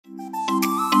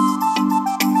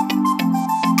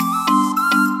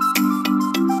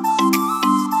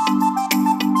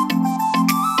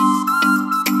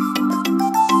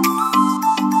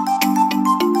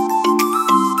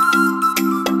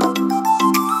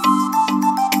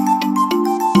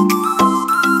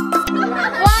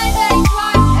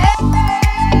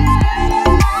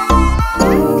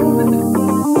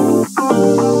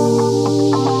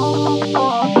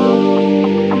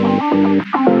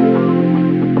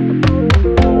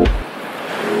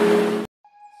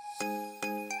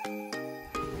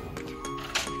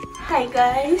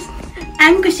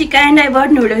I'm Kushika and I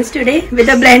bought noodles today with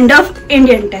a blend of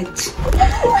Indian touch.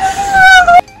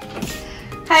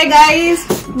 Hi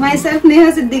guys, myself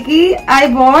Neha Siddiqui. I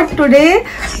bought today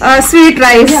sweet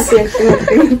rice.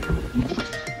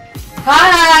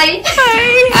 Hi,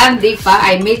 I'm Deepa.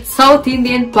 I made South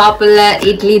Indian popular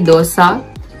idli dosa.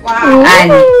 Wow.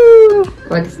 And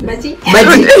what is this? Bhaji.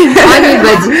 Bhaji.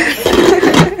 Bhaji.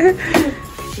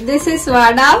 This is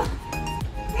vada.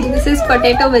 This is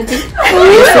potato bhaji.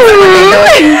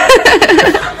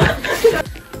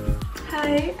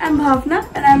 Hi, I'm Bhavna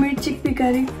and I made chickpea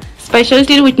curry.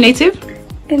 Specialty with native?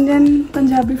 Indian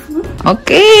Punjabi food.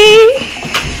 Okay.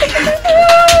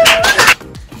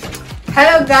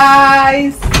 Hello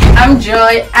guys, I'm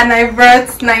Joy and I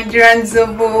brought Nigerian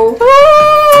Zobo.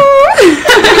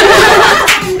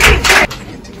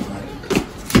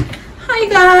 Hi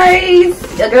guys,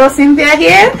 your girl Cynthia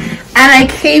here and I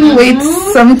came with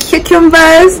some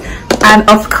cucumbers and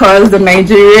of course the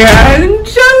Nigerian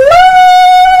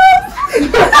jollof.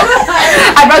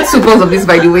 I brought 2 bowls of this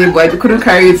by the way, but I couldn't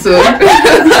carry it so.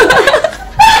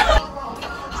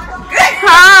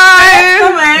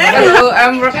 Hello,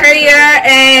 I'm Rokeria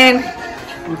and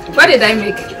what did I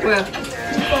make? Well,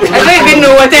 I don't even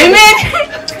know what I made,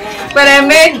 but I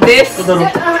made this.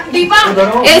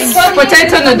 It's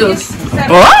potato noodles.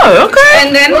 Oh, okay.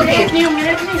 And then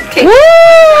cake.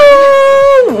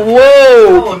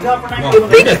 Whoa!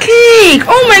 Big cake!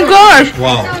 Oh my gosh!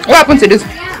 Wow. What happened to this?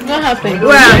 What happened?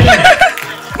 Well,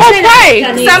 oh why?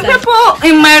 Some people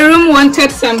in my room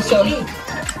wanted some.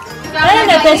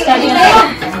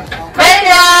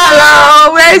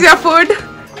 Hello, where is your food?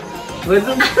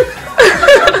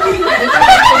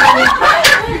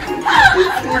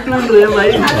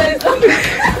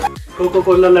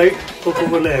 Coca-Cola light,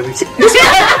 Coca-Cola heavy.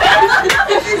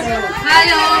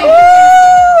 Hello.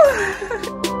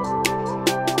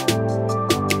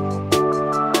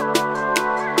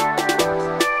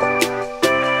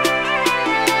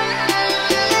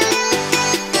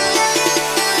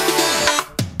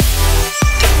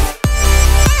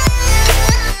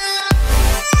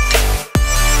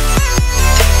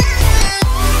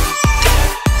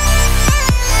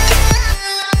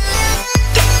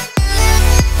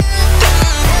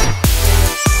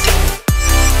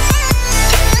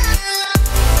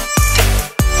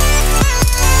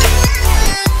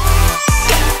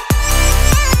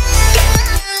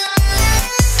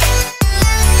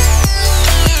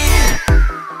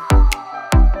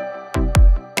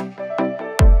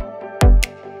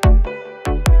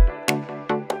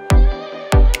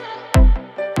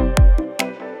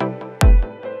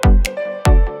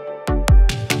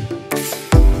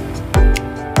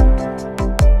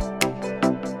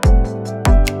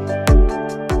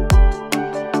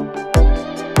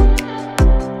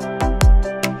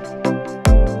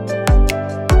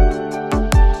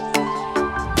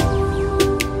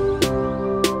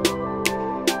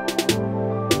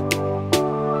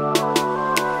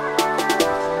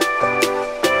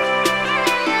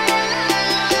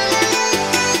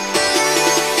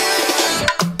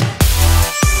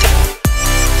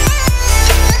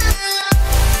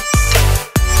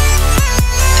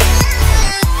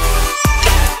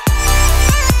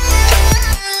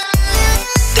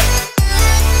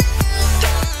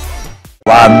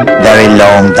 One very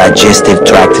long digestive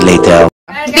tract later.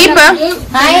 Deepa.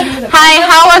 Hi. Hi,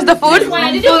 how was the food?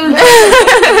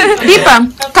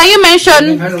 Deepa, can you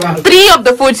mention 3 of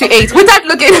the foods you ate without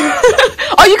looking?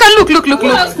 Or you can look.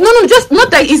 No, just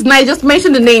not that it's nice. Just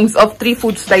mention the names of 3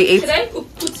 foods that you ate.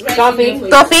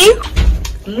 Toffee.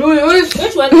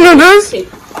 Noodles.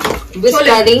 This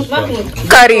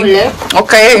Curry.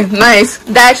 Okay, nice.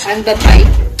 Dash. and the Thai.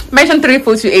 Mention 3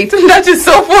 foods you ate. That is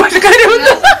so food.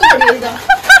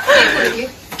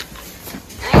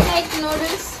 I like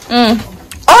noodles.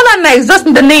 All are nice, just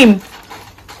the name.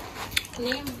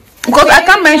 Because I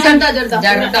can't mention. No,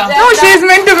 she's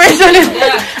meant to mention it.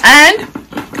 And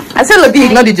I said, Lodi,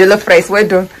 ignore the jollof rice. Well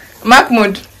done.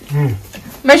 Mahmoud,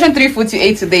 mention 3 foods you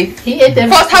ate today. He ate them.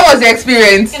 First, how was the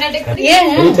experience?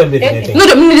 Yeah. No,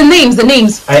 the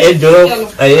names. I ate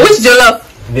jollof. Which jollof?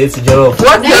 This jollof.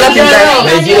 What jollof is that?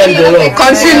 Nigerian jollof.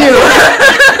 Continue.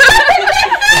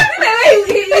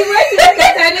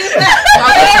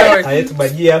 I ate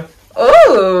bajia.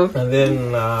 Oh. And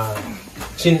then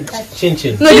chin.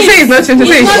 No, you say it's not chin. You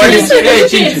say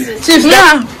it's chin. Chips.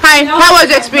 Yeah. Hi. How was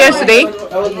your experience today? It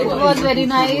was very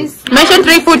nice. Mention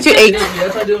 3 foods you ate.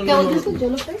 What is the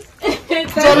jollof rice?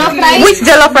 Jollof rice. Which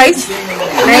jollof rice?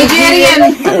 Nigerian.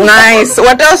 Nice.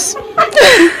 What else?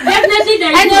 Definitely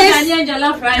there is no Ghanaian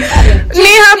jollof rice.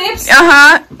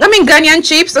 I mean Ghanaian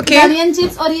chips, okay. Ghanaian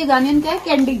chips और ये Ghanaian क्या है?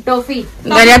 Candy. Toffee.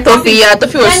 Ghanaian toffee, yeah,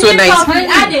 toffee was so nice.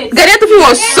 Ghanaian toffee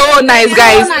was so nice,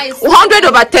 guys.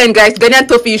 100/10, guys. Ghanaian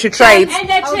toffee, you should try it. And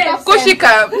the chips.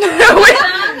 Kushika,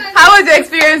 how was your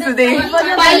experience today?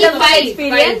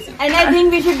 Experience, and I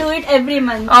think we should do it every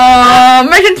month.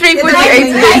 Mention 3 foods you ate I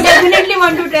today. definitely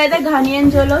want to try the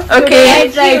Ghanaian jollof. Okay. Today I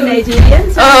tried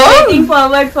Nigerian, so I'm looking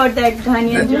forward for that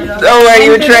Ghanaian jollof. Oh, are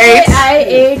you And try today it? I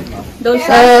ate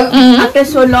dosa after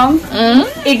so long.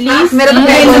 Idlis.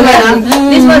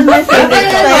 This was my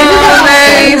favorite.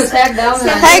 Nice.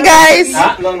 Hi guys.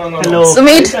 Hello.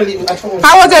 Sumit,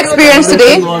 how was your experience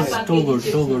today? It was too good,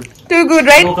 too good. Too good,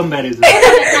 right? No comparison.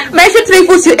 Mention 3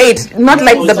 foods you ate. Not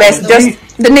like the best, just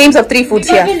the names of 3 foods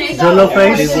here. Jollof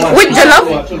rice. Which jollof?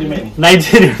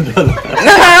 Nigerian jollof.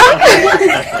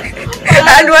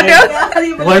 And what else?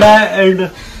 Vada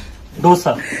and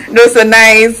dosa. Those are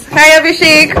nice. Hi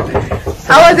Abhishek.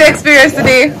 How was your experience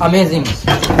today? Amazing.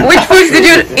 Which foods did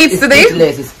you eat today?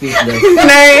 Speechless.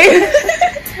 Nice.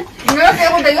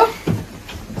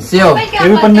 Seo.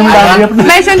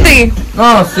 Mention 3.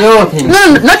 No, Seo thing. No,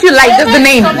 not you like, just the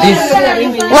name. This.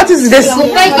 What is this?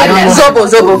 Zobo,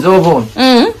 Zobo. Zobo.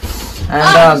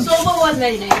 And Soba was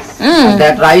very nice.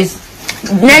 that rice.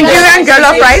 Nigerian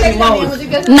jollof rice.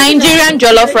 Nigerian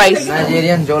jollof rice.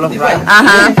 Nigerian jollof rice.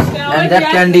 Uh-huh. And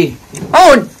that candy.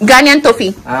 Oh, Ghanaian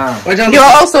toffee. You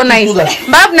are also nice.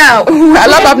 Babna, I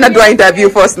love Babna do an interview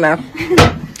first now.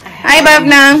 Hi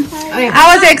Babna.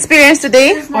 How was your experience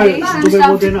today? Oh,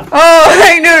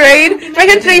 I know, right?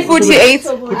 Mention 3 foods you ate.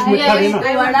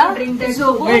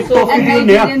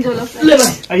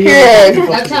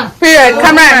 Period.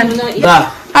 Come on.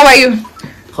 How are you?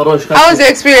 How was your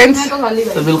experience?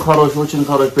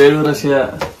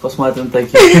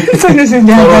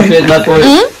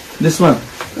 This one.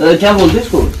 क्या बोलते हैं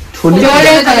इसको?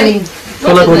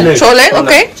 Chole,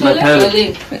 okay.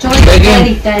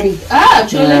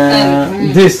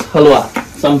 This halwa.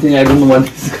 Something I don't know what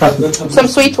it's called. Some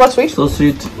sweet, what sweet? So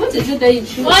sweet. What is it?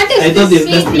 What is this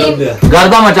sweet name?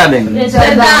 Garda macha देंगे.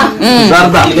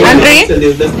 Garda. Andre?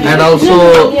 And also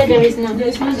There is no.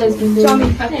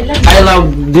 I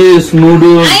love this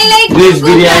noodles, this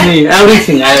biryani,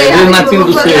 everything. There's nothing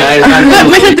to say.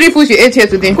 Mention 3 foods you ate here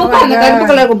today.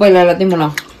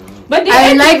 But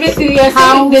I like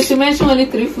how they should mention only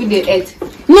 3 food they ate.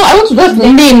 No, I want to just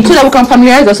name so that we can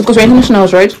familiarize ourselves because we're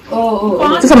internationals, right?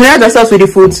 To familiarize ourselves with the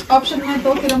foods.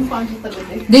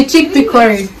 The chickpea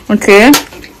curry. Okay.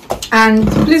 And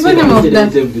please what name of them?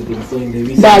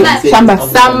 Dal, samba.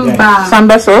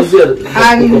 Samba sauce.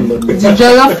 And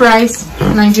jollof rice.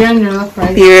 Nigerian jollof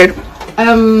rice. Period.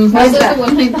 What's that?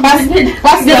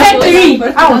 Pasta. 3.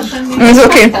 Ouch. It's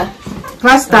okay.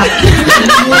 Pasta.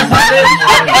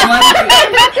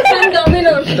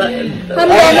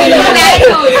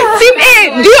 Team A,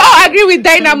 do you all agree with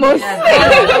Dynamos?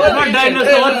 Not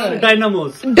dinosaurs,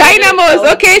 dynamos. Dynamos,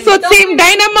 okay, so Team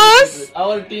Dynamos.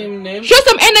 Our team name. Show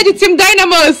some energy, Team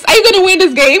Dynamos. Are you going to win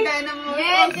this game?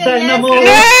 Dynamos.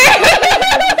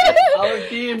 Our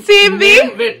team. Team B.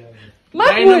 Wait.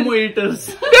 Dynamo eaters.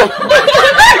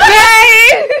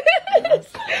 Nice.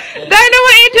 Dynamo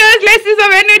eaters, let's see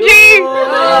some energy.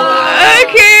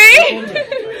 Okay.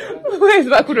 Where's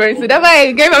Bakudori? So that's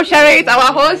why Game of Charades,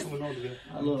 our host.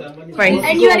 Fine.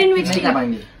 And you are in which team?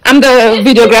 I'm the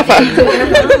videographer.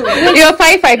 You're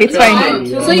 5'5", it's fine.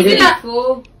 So you feel like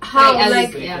how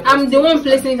like I'm the one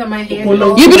placing it on my hair.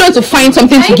 You be able to find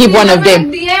something to give one of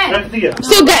them.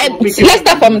 So guys, let's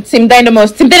start from Team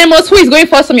Dynamos. Team Dynamos, who is going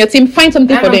first from your team? Find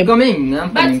something for them.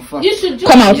 I'm coming first. You should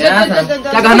Come out.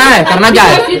 क्या करना है? करना क्या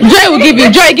है? Joy will give you.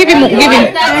 Joy, give him.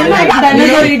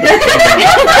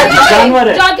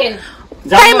 jogging.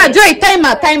 Timer, Joy.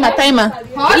 Timer.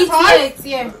 It's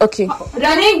here. Okay.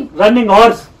 Running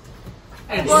horse.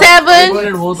 7,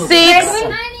 6,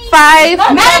 5.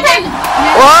 Whoa,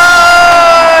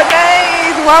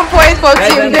 nice. 1 point for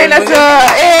Team Dinosaur.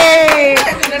 Hey.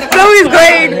 So who is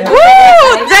going?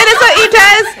 Woo! Dinosaur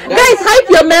eaters. Guys, hype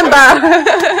your member.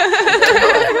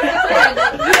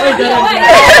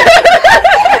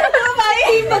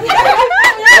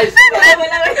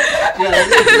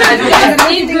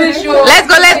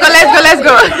 Let's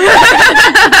go.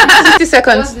 60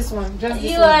 seconds.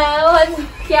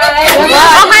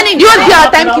 Oh, honey, do you want to be our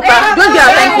timekeeper?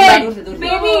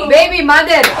 Baby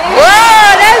mother.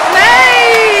 Whoa, that's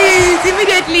nice.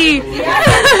 Immediately.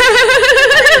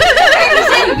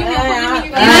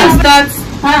 Time starts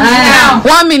now.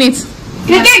 1 minute.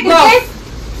 Go.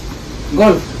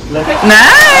 Goal.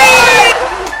 Nice.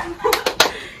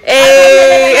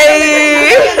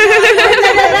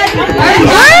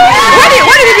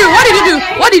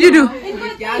 did you do?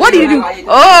 What did you do?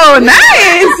 Oh,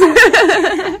 nice.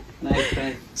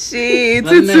 Shit,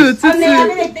 tutu.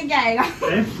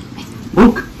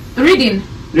 Book. Reading.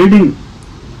 Reading.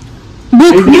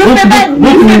 Book. Newspaper.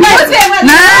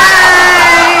 Nice.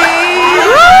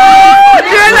 Woo!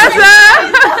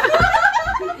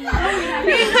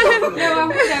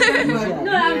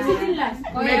 No, I'm sitting last.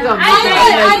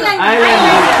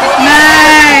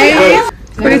 Nice.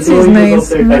 But it is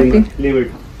nice. I'm happy. Leave it.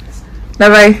 Bye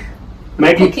bye.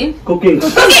 Maggie. Cooking.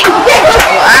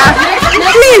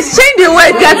 Please change the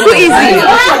word. That's too easy.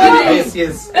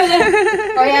 Yes.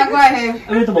 Oh yeah, go ahead.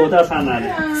 अभी तो बहुत आसान आ रहा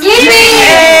है.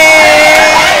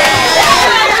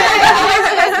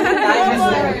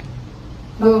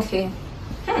 Okay.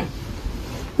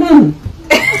 Time.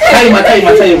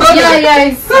 Yeah,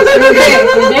 it's okay.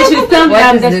 They should tell me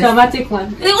I'm the dramatic one.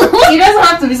 It doesn't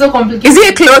have to be so complicated. Is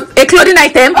it a clothing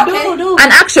item?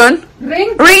 An action?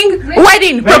 Ring.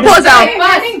 Wedding. Proposal.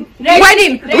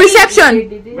 Wedding. Reception.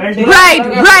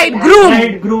 Bride.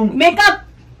 Groom. Makeup.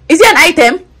 Is it an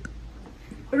item?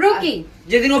 Rookie.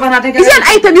 Is it an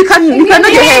item you can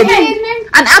nod your head?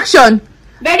 An action.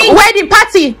 Wedding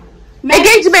party.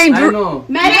 Engagement. I know.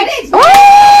 Marriage. Oh,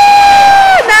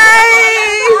 nice.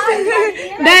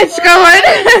 That's going.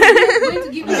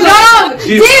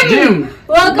 Gym.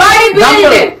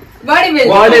 Bodybuilding.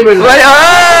 Bodybuilder. Oh,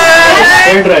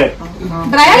 Stand right.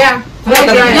 Yeah.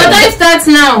 Your time starts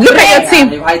now. look at your team.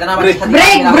 Broke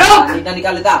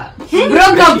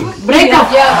up.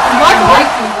 Yeah. What?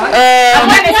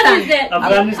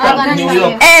 Afghanistan. New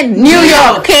York. N. New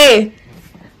York. K.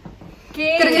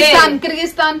 Kyrgyzstan.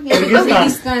 Kyrgyzstan.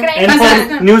 And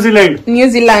for New Zealand. New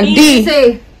Zealand. D.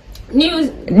 New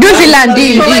Zealand. D.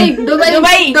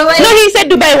 Dubai. No, he said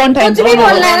Dubai one time. No.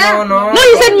 No,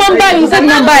 he said Mumbai.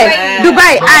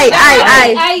 Dubai. I.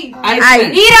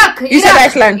 Iraq. You said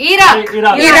Iceland.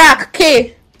 Iraq.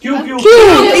 K. Q. Q.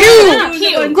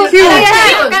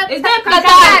 Is that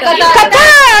Qatar.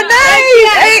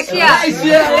 Nice. Yeah.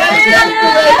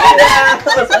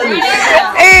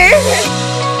 Eh.